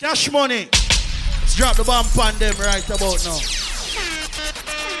Casshmoney. Let's drop the bomb on them right about now.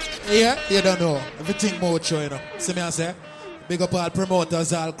 Yeah, you don't know. Everything more show, you know. See me I say? Big up all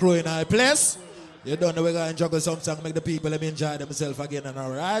promoters, all crew in our place. You don't know we're going to juggle some song, make the people enjoy themselves again and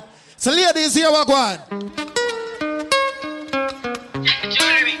all right. So ladies, here we go on.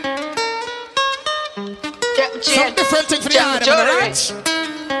 Some different thing for the item, right?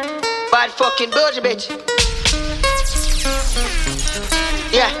 Bad fucking budget, bitch.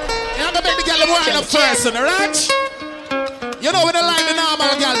 Yeah. You're gonna make the girl wind up first, alright? You know we don't like the normal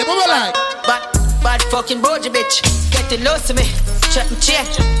girl, what we like? Bad fucking budget, bitch. Getting lost to me. Check my chain,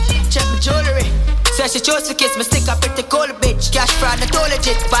 check my jewelry. So she chose to kiss me, stick up at the collar, bitch. Cash fraud, not all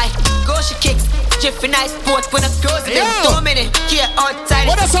legit. Buy, go she kicks. Jiffy nice sport when I'm closing them. 2 minutes, here outside.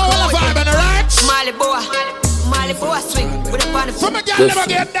 What is all the vibe, alright? Molly boy swing with a body. From a girl never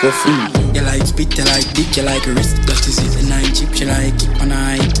get down. You like spit, you like dick, you like wrist. That is it, the 9 chip, she like keep an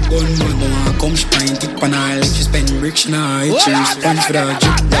eye. Gun man, don't wanna come, she pint, tip an eye. Like she spend bricks, she night. She sponge for that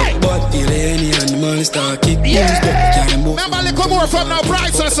drip. But feel any animal star kick. Remember, little more from now,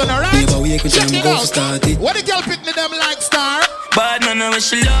 price lesson, alright? Check it out. What the girl pick me them like star? Bad man, I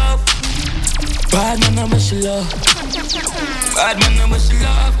wish you love. Bad man, I wish you love. Bad man, I wish you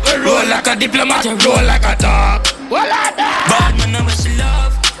love. Roll like a diplomat, roll like a dog. Bad man, I wish you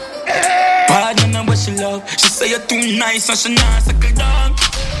love. Bad man, I wish you love. She say you're too nice and she not suckle dog.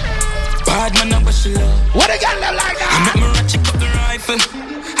 Bad man, I wish you love. What the girl them like that? I make me ratchet up the rifle.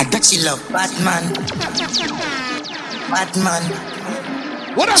 And that she love. Bad man. Bad man.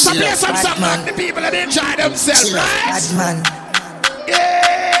 What else I play some song and the people that enjoy themselves, right? Bad man.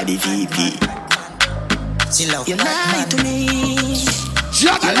 Yeah. The VP. She love. You lie to me.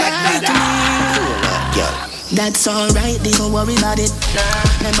 Juggle like that. That's alright, don't worry about it.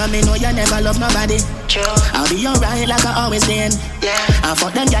 Remember me know you never love nobody. I'll be alright like I always been. I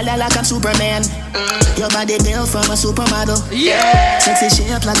fuck them gyal like I'm Superman. Your body built from a supermodel. Sexy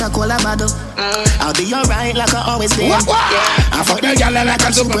shape like a cola bottle. I'll be alright like I always been. I fuck them gyal like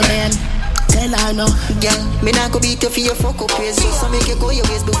I'm Superman. Tell her no, girl, me not go beat you for your fuck up ways. So make you go your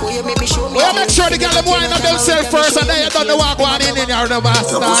ways before you make me show me. Well, make sure the girl them wind up themselves first and then you done the walk one in your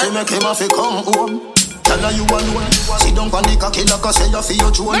bastard. Your pussy make him have to come home. Tell her you alone. Sit down on the cocky like I say you feel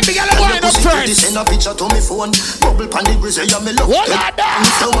your drone. Let me get a wind up first. Send a picture to me phone. Bubble pan the grizzly and me love. What are that?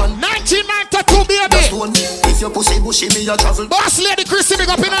 1992 baby. If your pussy bushy me a travel. Boss lady Chrissy big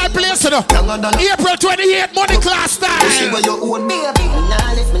up in our place, you know. April 28th, money class style. Pussy where you own. Baby, me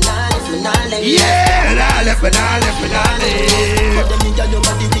nah left. Yeah, nah left. But them nigga your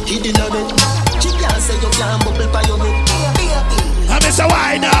body wicked in a bed. She can't say you can't bubble by your head. I miss a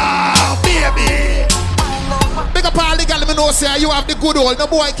wine now, baby. Big up all the girl, me know say you have the good old. No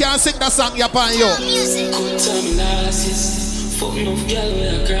boy can't sing that song upon you. Good time glasses, fucking off girl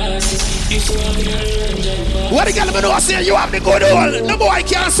with a crosses. Used to have in a range and What the girl, me know say you have the good old. No boy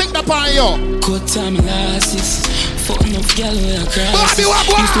can't sing that upon you. good time glasses, fucking off girl with a crosses. Bobby, what?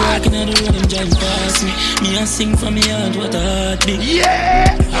 Used to walk in the range and pass me. Me and sing from me heart what a heartbeat.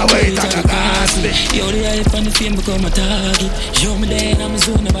 Yeah, I wait on the pass me. Yo, the hype and the fame become a target. Show me there and I'm a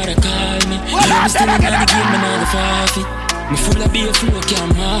zone, nobody call me. I'm still in the game, man, all the forfeit. Me full of beer, flow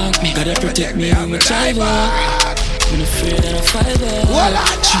can't mark me. Gotta protect me when me drive up. I'm afraid that I fight up.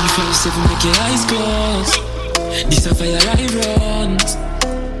 357 make your eyes close. This a fire I run.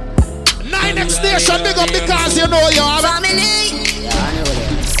 9X Nation, big up because you know you have family.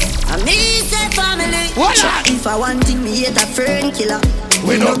 I me say family. What? If I want thing, me hate a friend killer.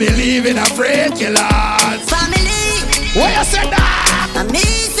 We don't believe in a friend killers. Family. What you said that? I me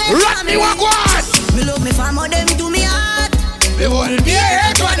say Rock me family. what? Me love me family, them to me heart. Me want to be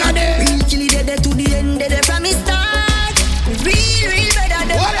a one of them. Real kill it dead to the end, dead from me start. Real better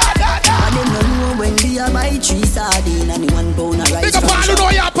than. What are that? I don't know when we are buy 3 sardines and 1 pound of rice. Big up all who know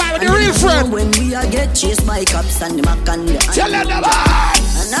your power, the real friend. When we are get chased by cops and the mac and the Tell them the man.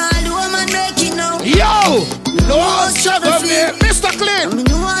 and all the woman make it now. Yo, no struggle for me, Mr. Clean. Me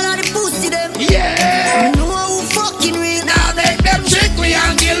know all of the pussy them. Yeah. Me know who fucking real. Now make them trick we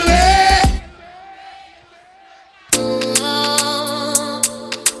and kill we.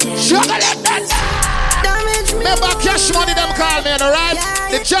 Sugar let that. Damage me. Remember Casshmoney them call me, alright?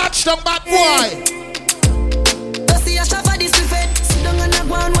 The judge them bad boy. Don't see a shop for this defend. Sit down on the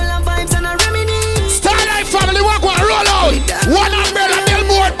ground while I'm vibes and I reminisce. Starlight family, walk one, roll out. One umbrella,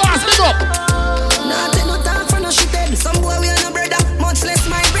 billboard, boss, big up. Nah, take no talk for no shit head. Some boy we are no brother, much less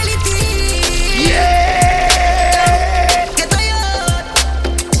my relative. Yeah. Get tired.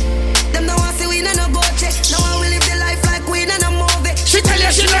 Them no want see we no go check. No one will live the life like we no movie. She tell you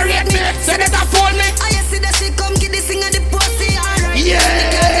she no rate me, say that I fool me. I see that she come get this thing at the pussy, alright.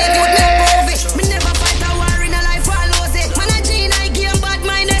 Yeah.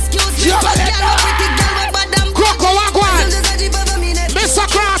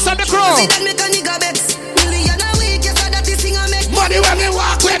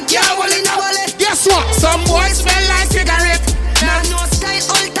 cigarette. Now no style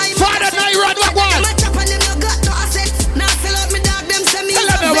all time. Father night run what one. My chop and them no got no assets. Now sell out me dog them send me. Tell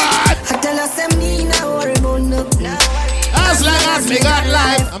them what. I tell us them me now worry about no. As long as me got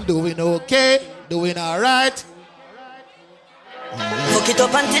life, I'm doing okay, doing alright. Fuck it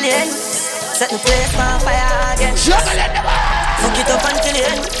up until the end. Set the place on fire again. Juggle in the bar. Fuck it up until the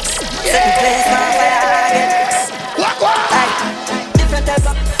end. Set the place on fire again. What? Different type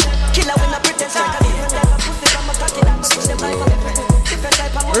of killer with no pretension. Different type of pussy from my pocket and push them like a different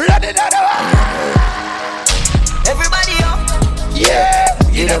type of. Ready now. Everybody up. Yeah.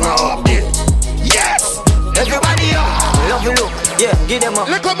 Give them a update. Yes. Everybody up. Love you look. Yeah, give them up.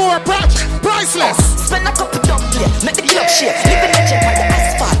 Little more priceless. Spend a couple dumb here. Make the club shake. Living a check on the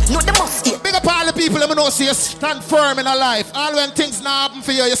asphalt. No, they must eat. Big up all the people that know see you stand firm in a life. All when things not happen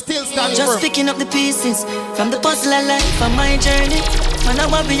for you, you still stand firm. Just picking up the pieces from the puzzle of life on my journey. When I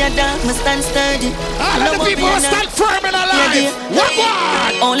want to be a dog, I stand sturdy. All of the people who stand firm in a life.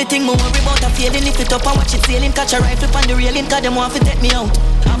 What? Only thing I worry about a feeling. If it up and watch it sailing. Catch a rifle on the railing. Cause them want to take me out.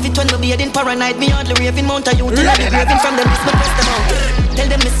 Half it when we being paranoid. Me hardly raving mount a youth. And I be raving from the list. Me press them out. Tell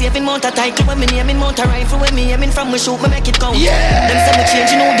them me saving mount a title. When me naming mount a rifle. When me aiming from me shoot. Me make it count. Yeah. Them say me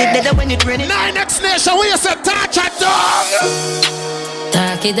changing who did that when it raining. Nine Next Nation, where you say touch a dog?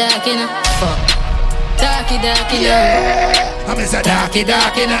 Darky darky na, fuck. Darky darky na. Yeah. I'm a darky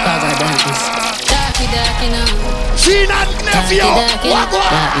darky na. Darky darky na. Gina nephew. What?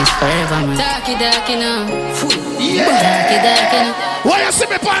 That is forever man. Darky darky na. Yeah. Darky darky na. Why you see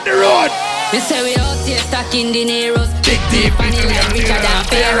me on the road? We say we out here stacking dineros. Big deep Funny like richer than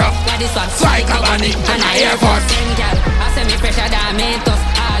Pharaoh. Got this one Casshmoney and I Air Force. I say me fresher than Mentos.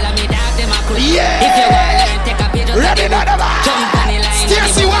 All of me dog them a crew. Yeah. If you want learn, take a page of Ready the book. now, man. Jump on the line.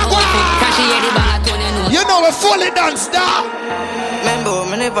 Stacy, what? Cashy hear the baton, you know. You know we fully dance now. Remember,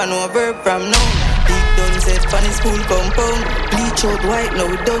 me never know a verb from now. Big done set funny school compound. Bleach out white, now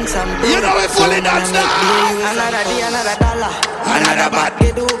we done some brown. You know we fully dance now. Another day, another dollar. Another bad.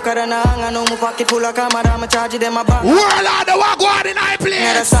 Get the hook and a hang, I know my pocket full of camera. I'ma charge them a bang. World of the Wagwan in high place.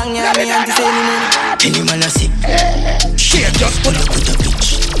 Another song, yeah, me and the same name. Tell him I see. Shit, just Pull up with a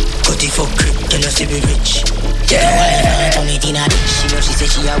bitch. Cut it for grip, tell us to be rich. Yeah, wife on it in a bitch. She know she say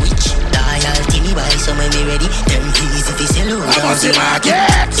she a witch. Loyalty me buy some when me ready. Them please if it's hello. I must see market.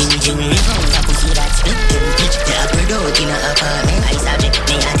 Engine river, I pussy that split. Them bitch, they a bird out in a apartment. I subject,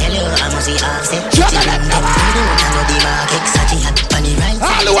 me I tell you, I must see offset. She them bird out, I know the market. Sachi hat on the right.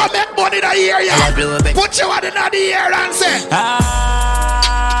 all who want make money in the ear, yeah. Put your hand in the ear and say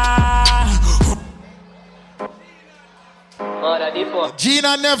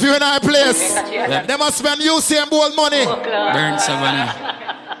Gina nephew in our place. Yeah. They must spend Usain Bolt money. Burn Savannah.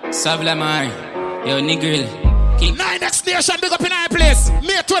 Savlamari. Yo, Negril. Nine Next Nation, big up in our place.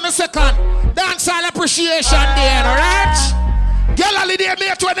 May 22nd. Dancehall Appreciation Day, alright? Girl holiday,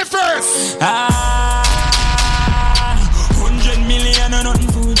 May 21st. 100 million and nothing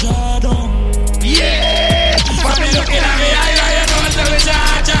for Jordan. Yeah! But me looking at me, I know what's up with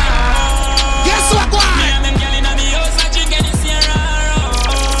Jaja. Guess what, boy?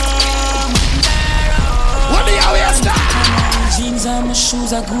 What do you always start? Jeans and my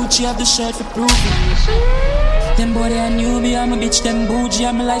shoes are Gucci, have the shirt for proof. Them boy they are new me, I'm a bitch, them bougie,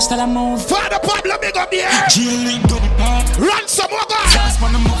 I'm a lifestyle I move. Father Pablo, big up the air. G-Link double park. Run some more guys. Fast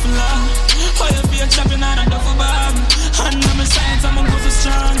on the muffler. Fire feel chopping out of duffel bag. And I'm a science, I'm a go so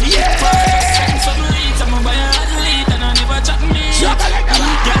strong. Yeah. Fire some leads, I'm a buy a athlete. And I never chat me. Shut up like that.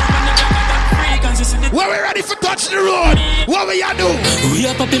 Get up on the ground, I got frequency. When we ready for touch the road, what we ya do? We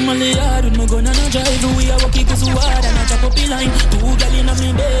are popping my yard with my gun and a drive. We are walking cause we hard and I chop up the line. Two gal in a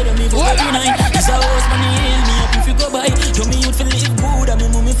me bed and me for every night. This a house money hail me up if you go by. Show me youth for live good and me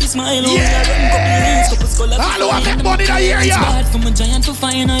mommy fi smile. Yeah. All who want make money in the ear, It's yeah. bad for my giant to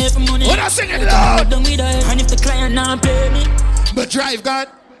find a every money. When I sing it loud. And if the client not pay me, But drive God.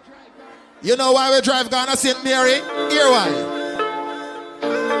 You know why we drive God at St. Mary? Here why?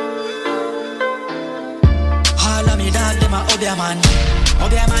 all of me dog them a obia man.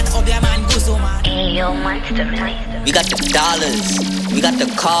 Obia man, go so man. We got the dollars, we got the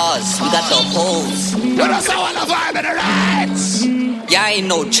cars, we got the hoes. You don't say what the vibe in the rights. Y'all ain't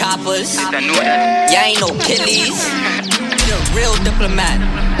no choppers, y'all ain't no killies. You a real diplomat.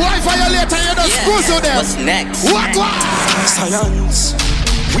 Boy, violator, you don't screw so them. What's next? What? Science,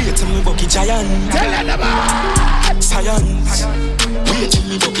 wait till me bucky giant. Tell them about Science, wait till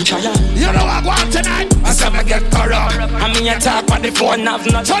me bucky giant. you know what I want tonight. I some get corrupt. I mean, I talk on the phone, have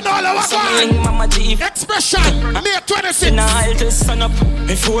not. Turn all over, something, Mama G. Expression, May 26. In a high to sun up.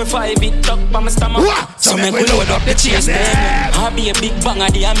 Before 5 it tuck by my stomach. So make we load up the chase then. I'll be a big banger,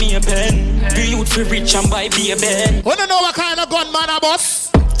 they are me a pen. Be youth for rich and buy be a ben. Wanna know what kind of gunman I boss?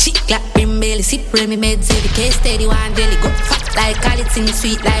 Chick like brim belly, sip Remy meds every case steady one jelly. Go fat like Khaled, sing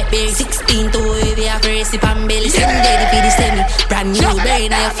sweet like berry. 16 to heavy, have a recipe and belly. Sing daily for the semi. Brand new berry,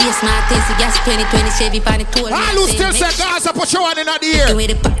 now your face not tasty. Gas 2020 Chevy pan it told me. All who still say Gaza, put your one in the ear.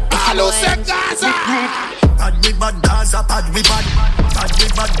 All who say Gaza. Bad we bad Gaza, bad we bad. Bad we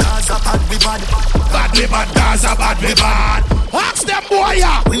bad Gaza, bad we bad. Bad we bad Gaza, bad we bad. Ask them boy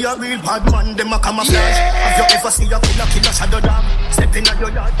ya. We a real bad man, them a camouflage. Have you ever seen a killer shadow dam? Step in at your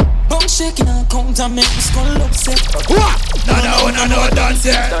yard. Bum shaking and count and make me skull upset. What? No, done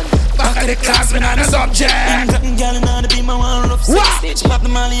yet. Back at the class, man, on the subject. England girl and I be my one rough sex. Stage pop the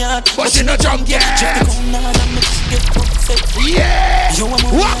molly out, but she no drunk yet. Check the count now and make she get upset. Yeah.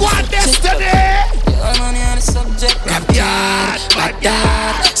 What one destiny? I'm on the subject. Bad,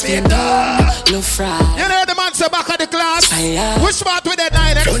 spin down, low fry. You know the man say back at the class. Which part with that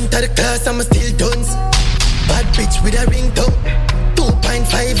night? Front of the class, I'm still tons. Bad bitch with a ringtone.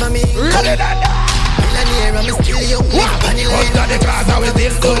 2.5 of me. Millionaire, I'm still young. Front of the class, I will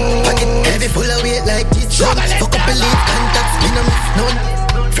still go. Pocket heavy full of weight like this. Fuck up the lead contacts, me no miss none.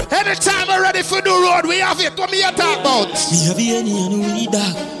 Anytime we're ready for the road, we have it. What me you talk about? Me have any and we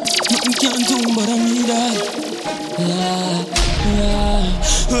dog. Nothing can do but I need that.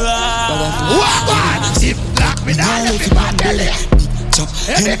 What? Zip lock me down, let me back belly.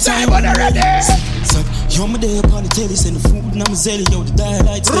 Anytime when I'm ready. You're my day upon the telly, send the food and I'm a zelly, yo, the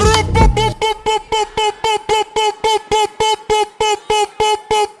dialites.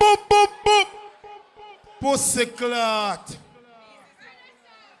 Pussy clot.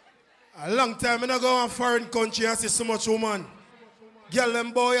 A long time I don't go on foreign country and see so much woman. Girl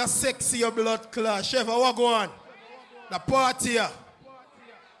them boy are sexy, your blood clot. Chef, what go on? The party here.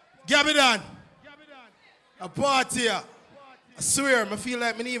 Gtbadboi. A party here. I swear, I feel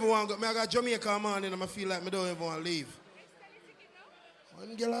like I don't even want to go. I got Jamaica man and I feel like I don't even want to leave.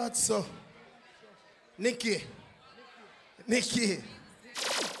 One girl out so. Nikki.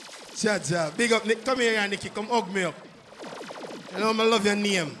 Jaja. Big up, come here, Nikki. Come hug me up. You know, I love your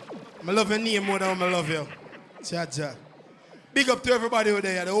name. I love your name more than I love you. Jaja. Big up to everybody over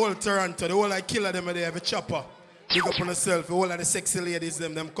there, the whole Toronto, the whole like killer them there, every chopper. Big up on yourself, the whole of the sexy ladies,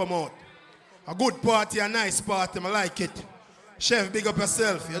 them come out. A good party, a nice party, I like it. Chef, big up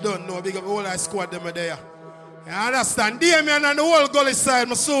yourself. You don't know, big up the whole of the squad them there. You understand? Damien and the whole gully side,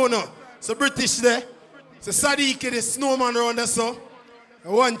 my son. So British there. So Sadiq, the snowman around there, so.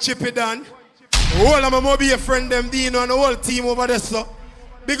 One chippy done. The whole of my mobile friend them, Dino, and the whole team over there, so.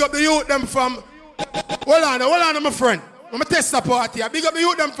 Big up the youth them from. Hold on, my friend. I'm going to test the party. I big up the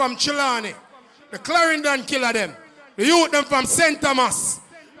youth them from Chilani. The Clarendon killer them. The youth them from St. Thomas.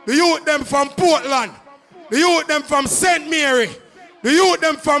 The youth them from Portland. The youth them from St. Mary. The youth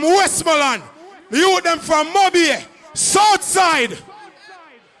them from Westmoreland. The youth them from Mobile. Southside.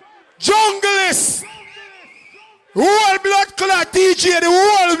 Junglist. Whole blood clot TJ. The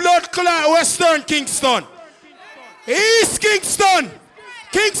whole blood clot Western Kingston. East Kingston.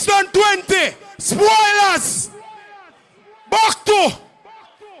 Kingston 20. Spoilers. Back to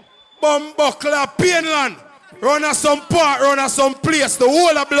Bumbuckler, Painland. Run at some part, run at some place. The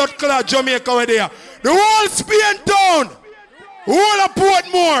whole of blood clot Jamaica over there. The whole Spain town. The whole of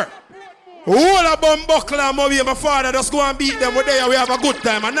Portmore. The whole of Bumbuckler, my father just go and beat them over there. We have a good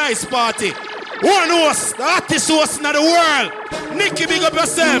time, a nice party. One host, the hottest host in the world. Nikki, big up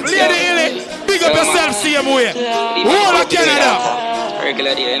yourself. Lady Illy, big up yourself, same way. Whole of Canada.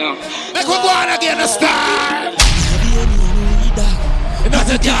 Regular day, you know. Make we go on again, the star.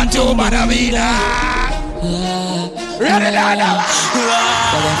 Nothing can do but a vida. Ready now.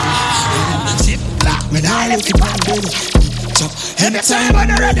 Sit lock me down if you want to. Anytime when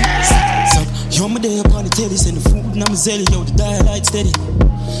you're ready. You're my day upon the telly, send the food and I'm a zelly, yo, the dialight steady.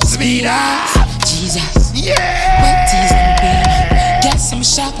 Speed up. Jesus. Yeah. Wet tees on the bed. Guess I'm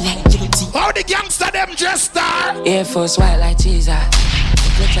sharp like guilty. How the gangster them just star? Air Force white like Jesus.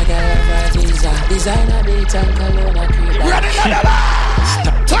 Look like a visa. Designer date and color creep. Ready now.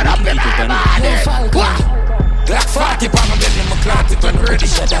 Turn up in my body. Black 40 pound, I'm getting my clout it when ready.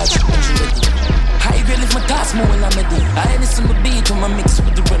 Shut out. High grade if my task more than I'm a day. I listen to beat when I mix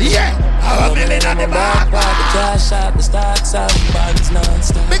with the ready. Yeah, I'm a million on the back. cash out, the stocks out, the bags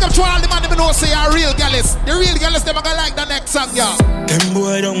non-stop. Big up to all the man them know say you're real gallus. The real gallus them are gonna like the next song, yeah. Them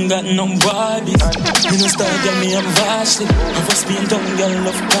boy don't got no body. You know start girl me I'm vastly. I first being down girl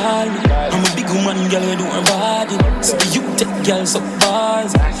love call me. I'm a big woman girl we do her body. So you take girl so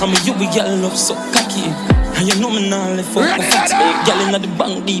bars. I'm a you girl love so cocky. And you know me now left for my feet. Girl in the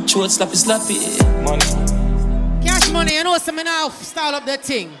bank deep throat slappy. Casshmoney, you know something now style up that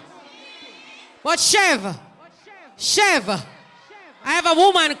thing. But Chev, I have a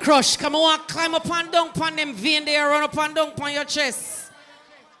woman crush. Come on, climb up and down upon them vein there, run up and down upon your chest.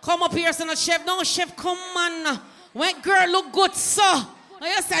 Come up here, son of Chef. No, Chef, come on. When girl look good, so.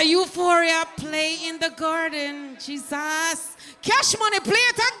 I say Euphoria, play in the garden. Jesus. Casshmoney, play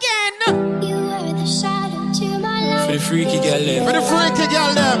it again. You were the shadow to my life. For the freaky girl them. For the freaky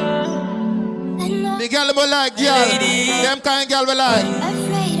girl them. The girl them like girl. Them kind of girl we like.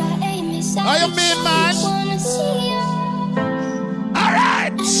 How you mean, man?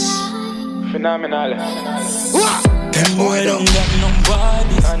 Alright. Phenomenal. Them boy don't got no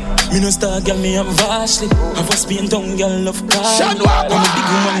body. Me no star girl, me I'm vastly. I was being down girl love car. I'm a big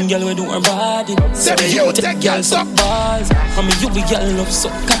woman girl we do her body. Say me you take girl so bars. I'm a you girl love so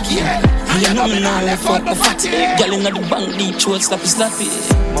cocky. And you know me now left out my fatty. Girl in the bank deep throat slappy.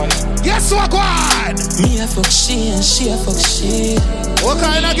 Guess what, God? Me a fuck she and she a fuck she. What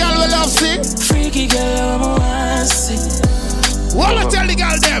kind of girl we love see? Freaky girl I'm a want see. What I tell the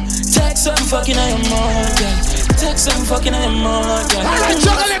girl them? Take some fucking I am more girl. Take some fucking I am more girl. Alright,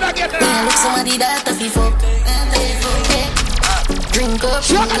 juggle it again. Look somebody that a fuck. Drink up,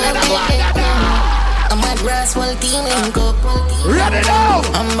 I'm a brass wall team link up. Ready now.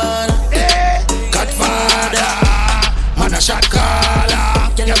 I'm on Godfather. Man a shot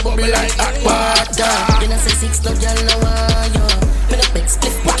caller. Girl a bubble like hot water. You know say 6 no girl no want you. Me no big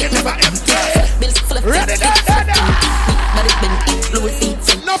split. Pocket never empty. Bills full of ready now. But it been it Louis feet.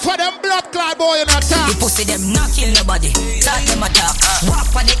 Enough for them blood clot boy in attack. The pussy them not kill nobody. Talk them attack.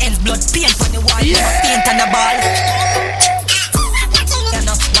 Walk on the ends, blood paint on the wall. Paint on the ball.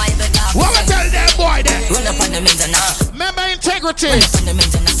 What we tell them boy then? Run up on the men's and knock it. Member integrity. Run up on the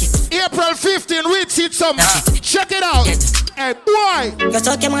men's and knock it. April 15, read it some. Check it out. Hey boy. You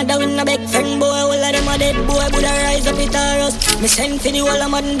talk your mother with a big friend boy. All of them are dead boy. Buddha rise up it or us. Me send for the whole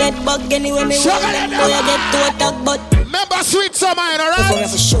of them dead bug. Anyway me want them boy I get to attack but. Remember sweet summer,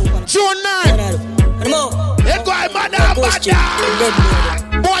 alright? June 9. Then go ahead, man,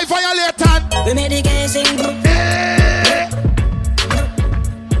 boy violate. We made the guys sing.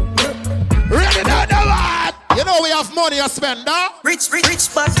 Ready now, what? You know we have money to spend, huh? Rich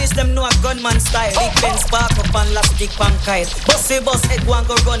parties, them know a gunman style. Big Ben spark up and last kick pan kite. Bossy boss head one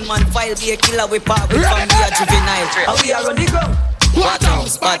go run man file. Be a killer we park with from we a juvenile. How we are on the ground? What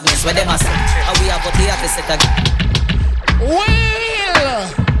house badness where them a say? How we have up the artist set again? Well,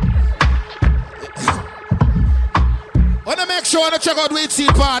 wanna make sure to check out Weed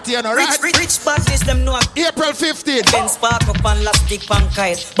Seed Party, you know, right? Rich parties, them know April 15. Ben spark up and last kick pan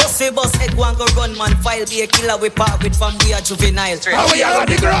kite. Bossy boss head one go run man file. Be a killer we park with from we a juvenile. How we are on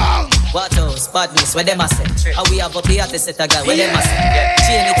the ground? What house badness where them a say? How we have up the artist set again? Where them a say?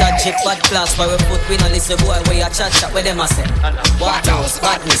 Chain it a chip bad class for we foot. We no listen boy where you chat where them a say? What house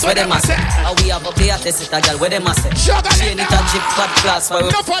badness where them a say? How we have up the artist set again? Where them a say? Chain it a chip bad class for we.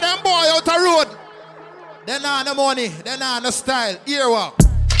 Enough for them boy out the road. They not no money, they not no style. Here what?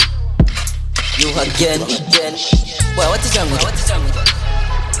 You again. Boy, what is wrong with you?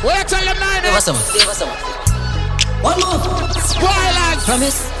 What tell them now? Give us some. One more. Spoilers.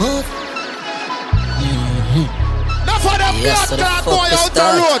 Promise. Enough for them blood boy out the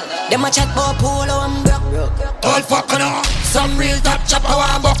road. Them a chat about polo and broke. All fucking up. Some real top chopper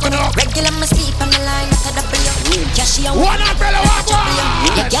one bucking up. Regular me sleep on the line at the W. Cashy and one umbrella walk one.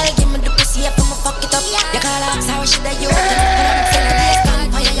 You gotta give me the pussy if I'ma fuck it up. You call her how should I you?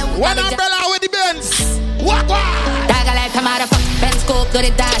 One umbrella with the Benz. Walk one. Dagger like a motherfucker. Ben scope to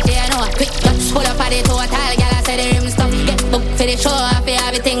the dark, yeah, no. Quick touch, pull up at the total. Girl, I say the rim stuff. Get booked for the show, I feel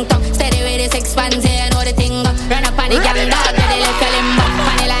everything tough. Steady with the 6 pants, yeah, know the thing. Run up on the gang dog, get the left limbo.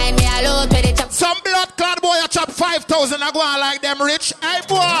 On the line, me a load with the chop. Some blood clad boy, I chop 5,000. I go on like them rich. Hey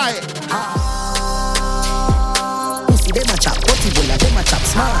boy. Pussy, them a chop. Putty bulla, them a chop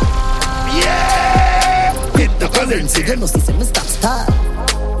smart. Yeah. With the currency, them must see me stop star.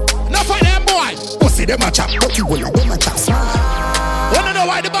 No for them boy. Pussy, them a chop. Putty bulla, them a chop smart. Wanna know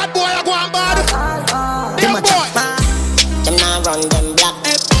why the bad boy are going bad? Them a chop. Them now run them black.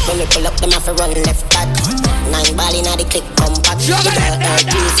 When we pull up, them have to run left back. 9 ball inna the click compact.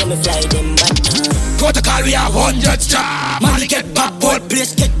 So me fly them back. Protocol we have 100 job. Money get bad boy,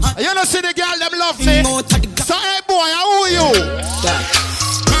 place get. You know see the girl them love me. So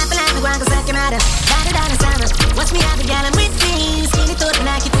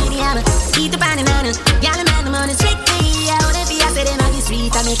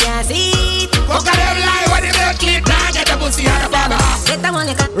can't see it. Fuck a them lie when they make it. Now get the pussy out of bag. Get the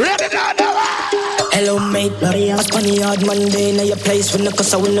money, ready down the Hello mate, I was funny hard Monday. Now your place when the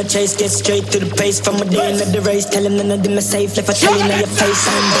cause I win no chase. Get straight to the pace from a day in the race. Tell him none of them are safe. If I tell you now your face,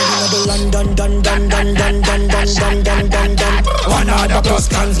 I'm done. One of the plus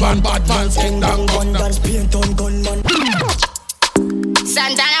Casshmoney, bad man, skin down, gun down. Paint on gunman.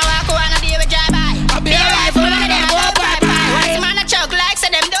 Santana walk on a day with drive-by. I'll be alright for them a go bye-bye. Why man a choke like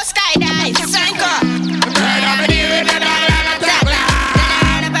so them do skydive. Sanko.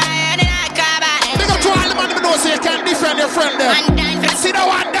 So you can't defend your friend there. See the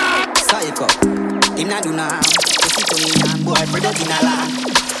one down. Psycho. Him not do now. You see to me now. Boy, product in a land.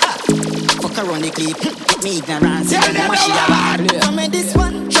 Fuck around the clip. Get me ignorance. Yeah, they're the one. Come in this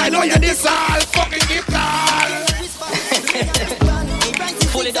one. Try know you this all. Fucking give call.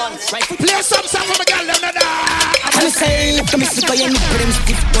 Fully done. Play some song for my girl. Them the I'm saying, come see how you put them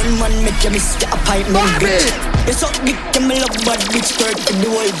stiff gunman. Make you miss the appointment. You suck dick, you me love bad bitch. Turk to the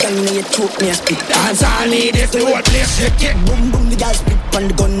whole gang, now you choke me a spit. Dance all need this, the whole place shake it. Boom boom, the girl split on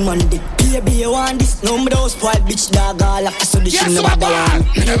the gunman dick. Baby, you want this? No, me those spoiled bitch dog. All after so the shit never gone.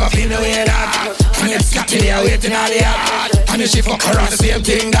 Me never feel no way that. And it's got in there waiting all the yard. And she fuck around the same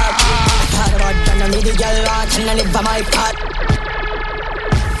thing that. Hard about than me the girl watch and I live on my part.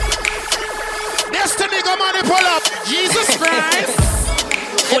 Destiny go money pull up. Jesus Christ.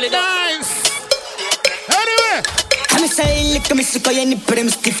 Fully nice. Anyway. I'm saying, look at me, sick of you nip them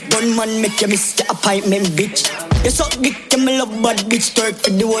stiff gunman. Make you miss the appointment, bitch. You suck dick, you me love bad bitch. Turk for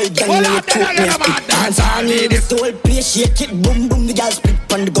the whole gang, now you choke me a spit. Dance all need this. The whole place shake it, boom boom. The girl split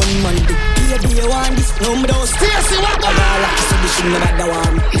on the gunman dick. Baby, you want this? No, me those. Stacy, what the? All after so the shit never the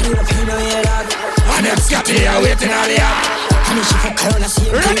one. Me never feel no way, dog. And them scatty here waiting all the yard. And she fuck around and see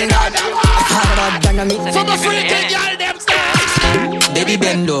you ready now, from a freaking girl, them stars. Baby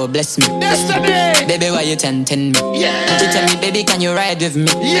Bendo, bless me. Destiny. Baby, why you tempting me? Yeah. You tell me, baby, can you ride with me?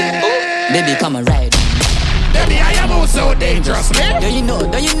 Yeah. Oh, baby, come and ride. Baby, I am also dangerous, man. Don't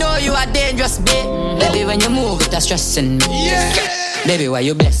you know you are dangerous, babe? Baby, when you move, it's stressing me. Yeah. Baby, why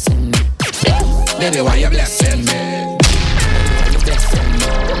you blessing me? Baby, why you blessing me? Why you blessing me?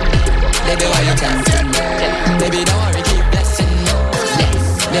 Baby, why you tempting me? Baby, don't worry, keep blessing me.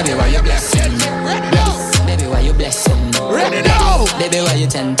 Baby, why you blessing me? Baby, why you blessing me? Ready now. Baby, why you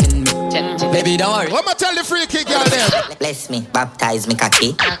tempting me? Baby, don't worry. What am I tell the freaky girl there? Bless me, baptize me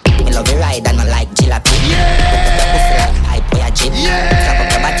cocky. Me love you ride and I like jalopy. Yeah. I put your jeep. Drop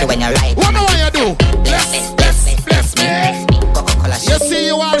up your body when you ride. What do you do? Bless me. Coca-Cola shit. You see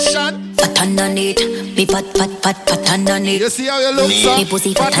you all shot. Fat underneath, me fat underneath. You see how you look, son? Me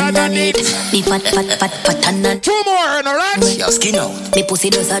pussy fat underneath, me fat underneath. Two more, in alright? Your skin out. Me pussy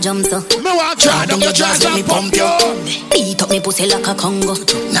does a jump so. Me want try down your jaws and pump you. Beat up me pussy like a Congo.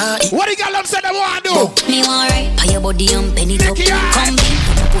 Nah, what the girl them say they want to do? Me want right, pay your body and penny top. Come in,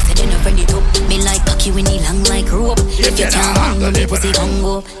 put your pussy then you friend it up. Me like cocky when it long like rope. If you can't handle me pussy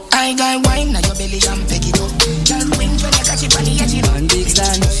Congo. I got wine, now your belly and pick it up. Girl, wings when you catch it on the edge. On big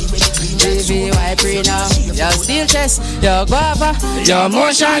stand, baby, why pray now? Your steel chest, your guava, your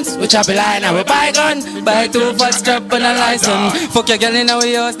emotions. We chop a line and we buy gun. Buy 2 for strap and a license. Fuck your girl in our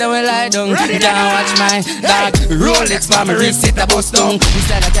house, then we lie down. Can't watch my dog Rolex for my wrist, it a bust down.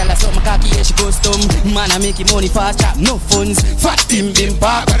 Instead of tell her something cocky, yeah, she goes dumb. Man, I make money fast, trap, no funds. Fat team, bim,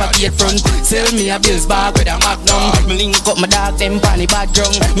 park up a gate front. Sell me a bills bag with a magnum. Me link up my dog, them panny bag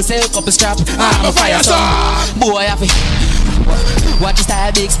drum. Me sell couple strap, I'm a fire song. Boy, I feel. Watch the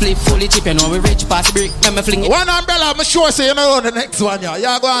style, big split, fully chip, you know we rich, pass the brick, let me fling it. One umbrella, I'm sure say you know the next one, yeah.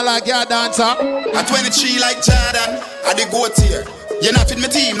 Y'all going like your dancer. At 23 like Jordan, I the goat here. You're not with my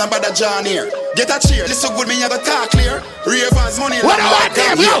team, no bother John here. Get a cheer, listen good, me you got talk clear. Ravens money, what do I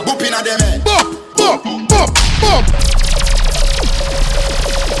do? Yo! Boop in a them head. Boop, boop, boop, boop.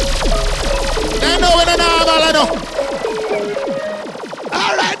 They know when they know about it, know.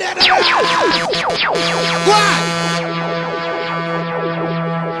 Alright then, why?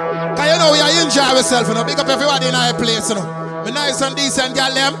 Cause you know we enjoy ourselves, you know. Big up everybody in our place, you know. We nice and decent,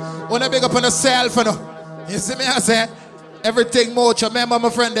 girl, them. Wanna big up on yourself, you know. You see me, I say, everything much. Remember my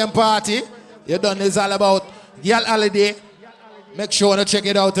friend them party? You done this all about girl holiday. Make sure you check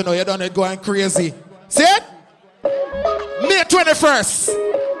it out, you know. You done it going crazy. See it? May 21st.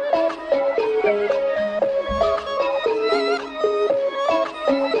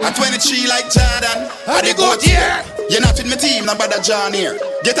 At 23 like Jordan, I the goat here. You're not with my team, no bother John here.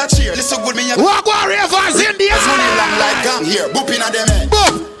 Get a cheer, listen good, me you. Walk on Ravens in the air. Money long like gang here, boop in a them head.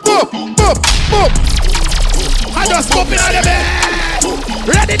 Boop, boop, boop, boop. I just boop in a them head.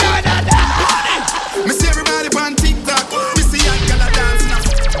 Ready now, now. Me see everybody on TikTok. Me see young girl a dance now.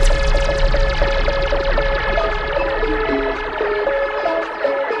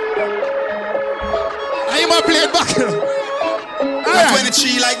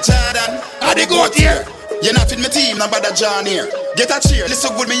 I the goat here. You're not with my team, no bother John here. Get a cheer,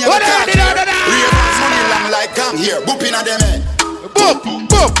 listen good, me have a talk here. Ravens money long like gang here. Boop in a them head. Boop,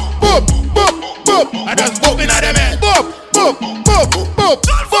 boop, boop, boop, boop. I just boop in a them head. Boop, boop, boop, boop,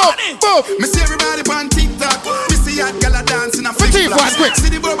 boop, boop. Me see everybody on TikTok. Me see hot gala dancing a flick flocks.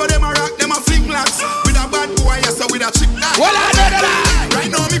 See the bubble them a rock, them a fling locks. With a bad boy, yes, with a chick. Right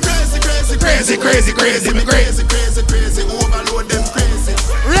now me crazy, crazy, crazy, crazy, crazy. Me crazy, crazy, crazy. Overload them crazy.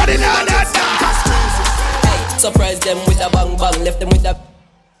 Ready now, that's surprise them with a bang bang, left them with a.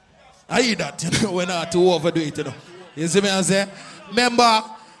 I hear that, you know, we're not too overdo it, you know. You see me I say? Remember,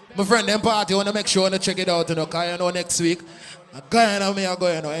 my friend, them party, I want to make sure to check it out, you know, because you know next week, a guy and me are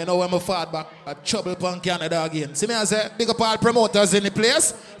going, you know, when I fought back, a trouble upon Canada again. See me I say? Big up all promoters in the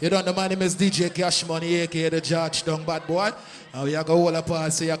place. You don't know my name is DJ Casshmoney, aka the Gtbadboi. And we are going to hold up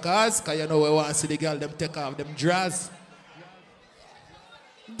and see your cars, because you know we want to see the girl, them take off them drawers.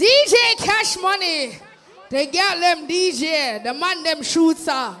 DJ Casshmoney. They get them DJ, the man them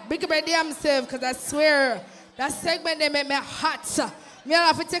shooter. Big up themselves, because I swear, that segment they make me hot. Me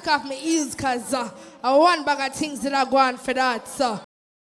have to take off my heels, because I want bag of things that I go on for that.